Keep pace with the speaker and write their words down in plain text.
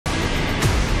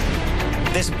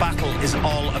This battle is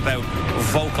all about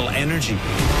vocal energy.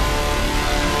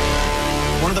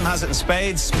 One of them has it in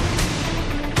spades.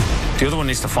 The other one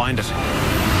needs to find it.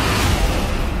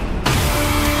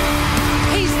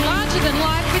 He's larger than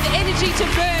life with energy to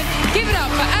burn. Give it up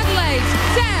for Adelaide's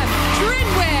Sam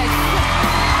Trenwith.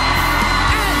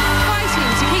 And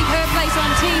fighting to keep her place on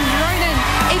Team Ronan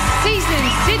is seasoned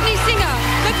Sydney singer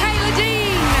Mikaela.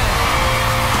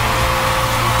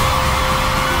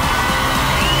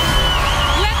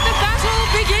 Let the battle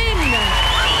begin.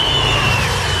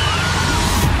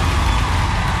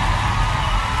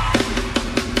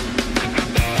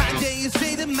 How dare you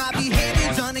say that my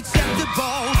behavior's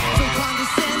unacceptable? So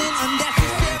condescending,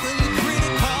 unnecessarily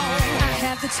critical. I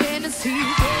have the tendency to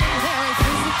get very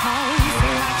physical. So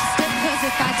I just step, 'cause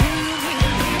if I do, you need a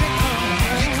miracle.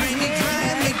 You drain me dry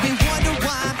and make me wonder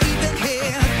why I'm even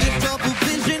here. This double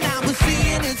vision I was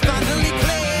seeing is finally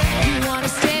clear. You wanna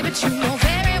stay, but you know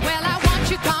very well I want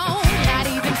you gone. Not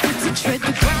even fit to tread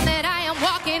the ground that I am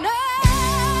walking on.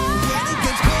 When it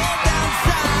gets cold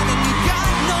outside and you got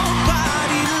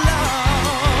nobody to love.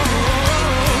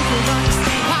 You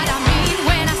understand what I mean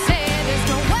when I say there's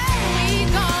no way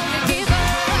we're gonna give up.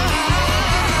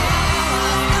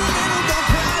 Little dog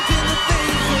cries in the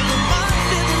face of the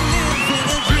monster that lives in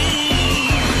a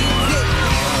dream.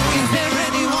 Yeah. Is there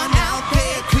anyone out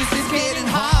there? 'Cause it's getting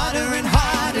harder and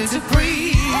harder to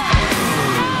breathe.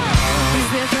 Is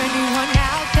there anyone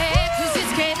out there? 'Cause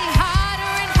it's getting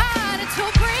harder and harder to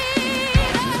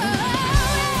breathe.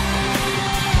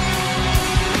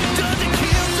 Does it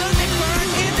kill? Does it burn?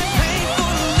 Is it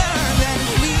painful to learn that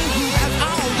it's me who has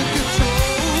all the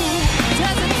control?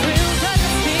 Does it thrill? Does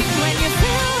it sting when you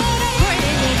feel the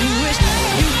pain? When you wish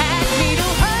you had me to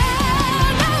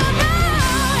hold?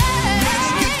 When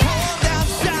it gets cold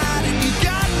outside and you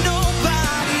got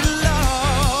nobody to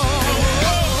love.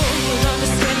 You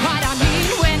understand what I mean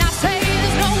when I say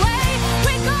there's no way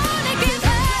we're gonna give up.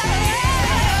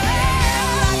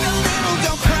 Like a little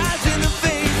dog cries in the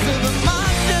face of a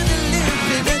monster that lives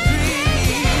in a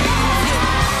dream.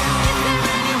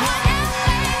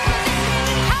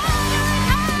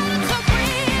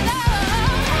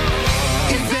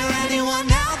 Is there anyone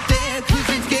out there? 'Cause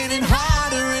it's getting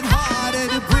harder and harder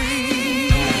to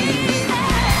breathe.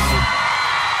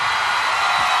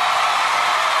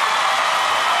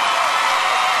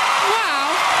 Wow,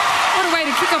 what a way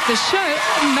to kick off the show.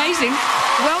 Amazing.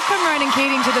 Welcome Ronan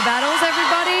Keating to the battles,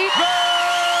 everybody.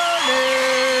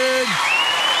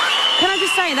 Can I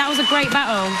just say, that was a great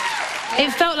battle.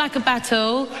 It felt like a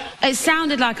battle. It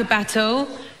sounded like a battle,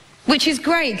 which is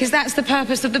great, because that's the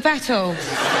purpose of the battle.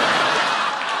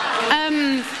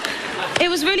 It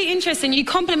was really interesting. You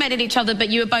complimented each other, but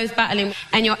you were both battling,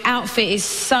 and your outfit is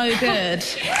so good.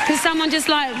 Because someone just,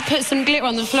 like, put some glitter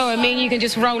on the floor, and me and you can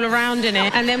just roll around in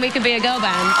it, and then we could be a girl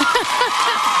band.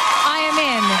 I am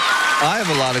in. I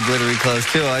have a lot of glittery clothes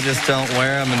too. I just don't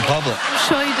wear them in public.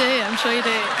 Sure you do. I'm sure you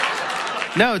do.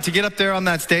 No, to get up there on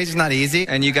that stage is not easy,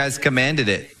 and you guys commanded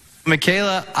it.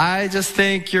 Mikaela, I just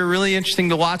think you're really interesting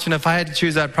to watch, and if I had to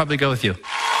choose, I'd probably go with you.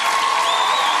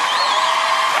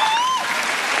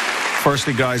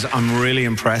 Firstly, guys, I'm really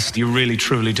impressed. You really,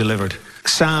 truly delivered.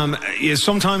 Sam,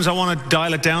 sometimes I want to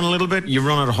dial it down a little bit. You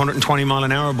run at 120 mile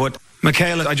an hour, but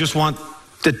Mikaela, I just want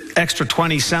the extra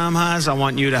 20 Sam has. I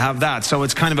want you to have that. So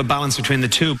it's kind of a balance between the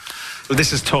two.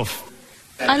 This is tough.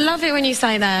 I love it when you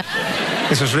say that.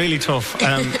 This is really tough.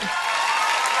 The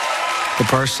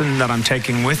person that I'm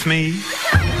taking with me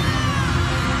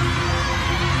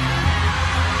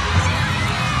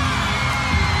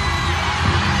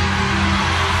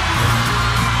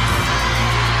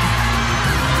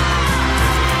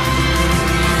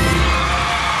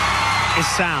is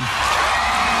Sam.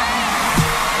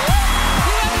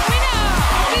 You are the winner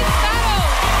of this battle.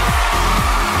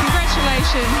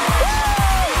 Congratulations.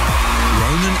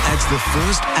 Ronan adds the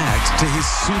first act to his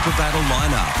super battle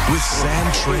lineup with Sam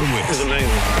Trenwith. This is amazing.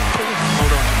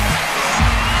 Hold on.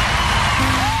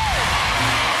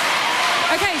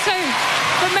 Okay, so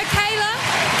but Mikaela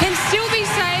can still be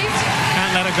saved.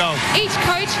 Can't let it go. Each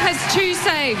coach has 2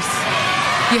 saves.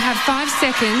 You have 5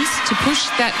 seconds to push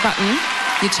that button.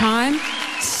 Your time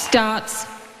starts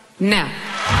now.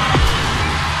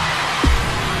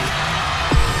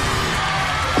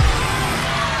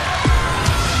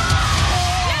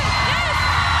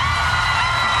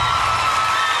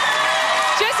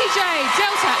 Jessie J,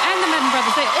 Delta, and the Madden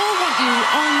Brothers, they all want you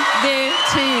on their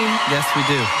team. Yes, we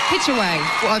do. Pitch away.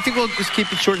 Well, I think we'll just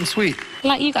keep it short and sweet.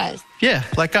 Like you guys. Yeah,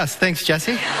 like us. Thanks,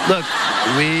 Jesse. Look,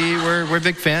 we're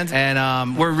big fans,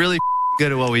 and we're really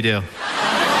good at what we do.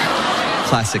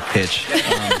 Classic pitch.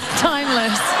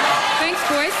 Timeless. Thanks,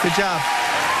 boys. Good job.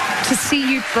 To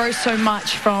see you grow so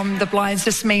much from the blinds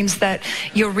just means that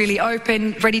you're really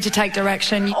open, ready to take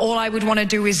direction. All I would want to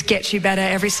do is get you better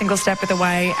every single step of the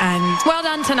way, and well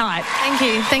done tonight. Thank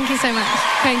you. Thank you so much.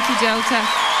 Thank you, Delta.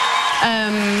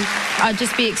 I'd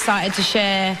just be excited to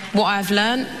share what I've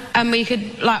learnt, and we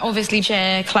could, like, obviously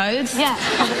share clothes. Yeah,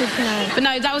 good to know. But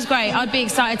no, that was great. I'd be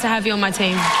excited to have you on my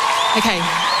team. Okay,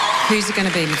 who's it going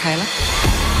to be, Mikaela?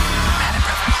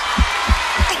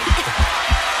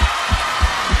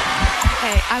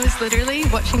 Okay, I was literally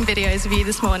watching videos of you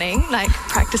this morning, like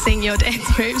practicing your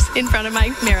dance moves in front of my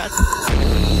mirror.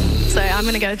 So I'm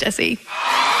going to go Jessie.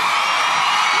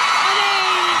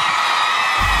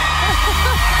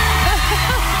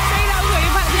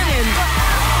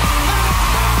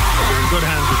 You're in good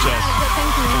hands with Jess.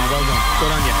 Thank you. Well done.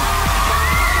 Good on you.